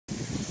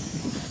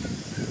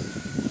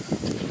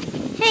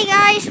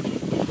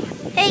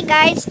Hey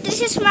guys,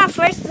 this is my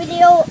first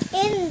video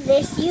in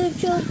this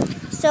YouTube.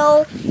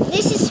 So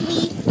this is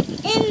me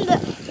in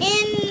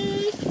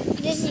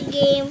this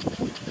game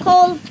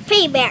called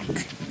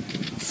Payback.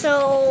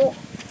 So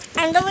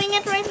I'm doing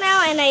it right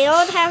now and I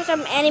don't have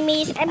some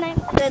enemies and I'm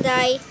gonna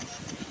die.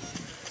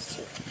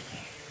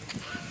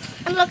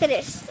 And look at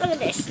this, look at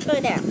that. Look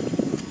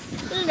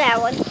at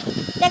that one.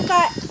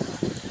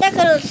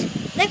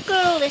 That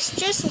girl is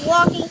just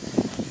walking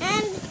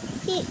and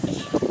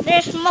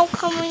there's smoke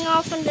coming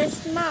off in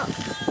his mouth.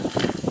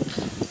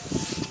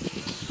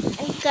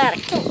 And you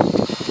gotta kill him.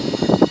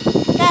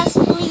 That's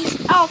police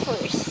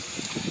officers.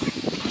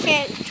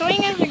 Okay,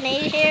 throwing a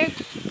grenade here.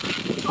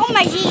 Oh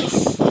my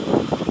jeez.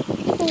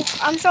 Oh,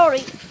 I'm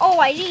sorry. Oh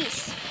my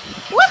jeez.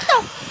 What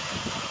the?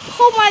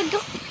 Oh my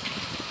god.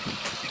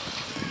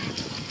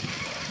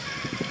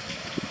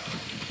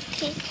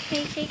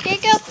 Okay,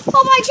 go.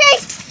 Oh my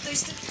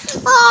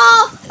jeez.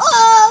 Oh.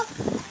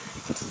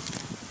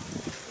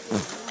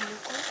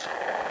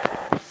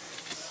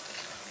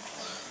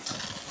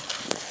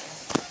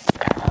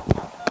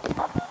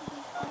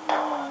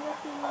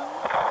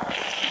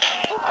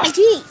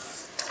 Jeez.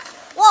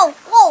 Whoa.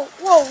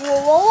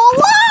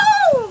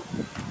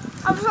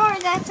 I'm sorry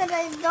guys that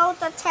I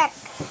don't attack.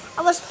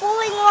 I was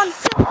pulling one.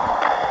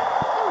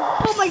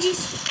 Oh my jeez.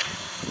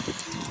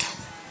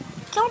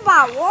 Killed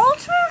by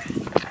Walter?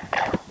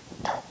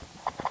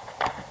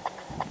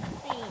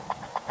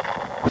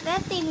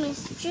 That thing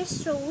is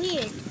just so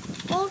weird.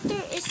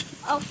 Walter is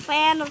a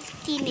fan of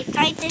Teen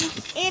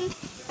Titans and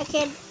a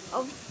kid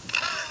of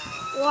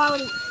Wally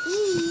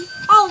E.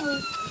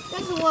 Oh,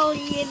 that's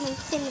Wally in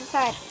Teen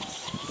Titans.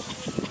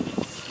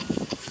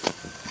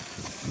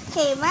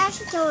 Okay,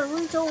 master to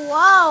Naruto.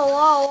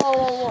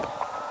 Whoa.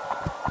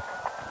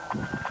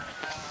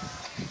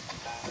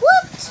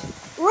 What?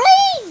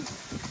 Rain!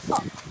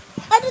 Oh,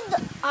 under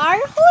the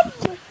Iron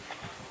Hood?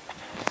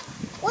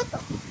 What the?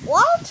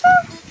 Walter?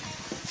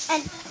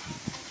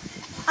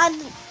 And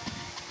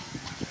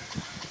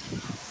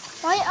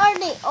why are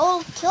they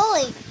all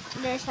killing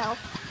themselves?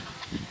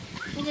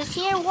 We're just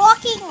here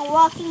walking,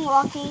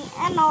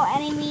 and no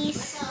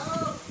enemies.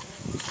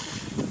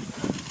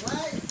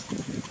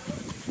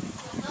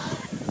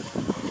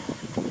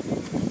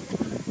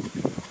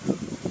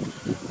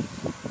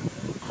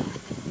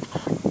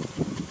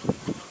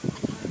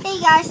 Hey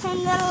guys,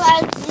 I'm gonna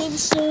live stream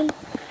soon.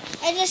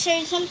 I just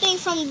heard something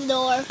from the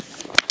door.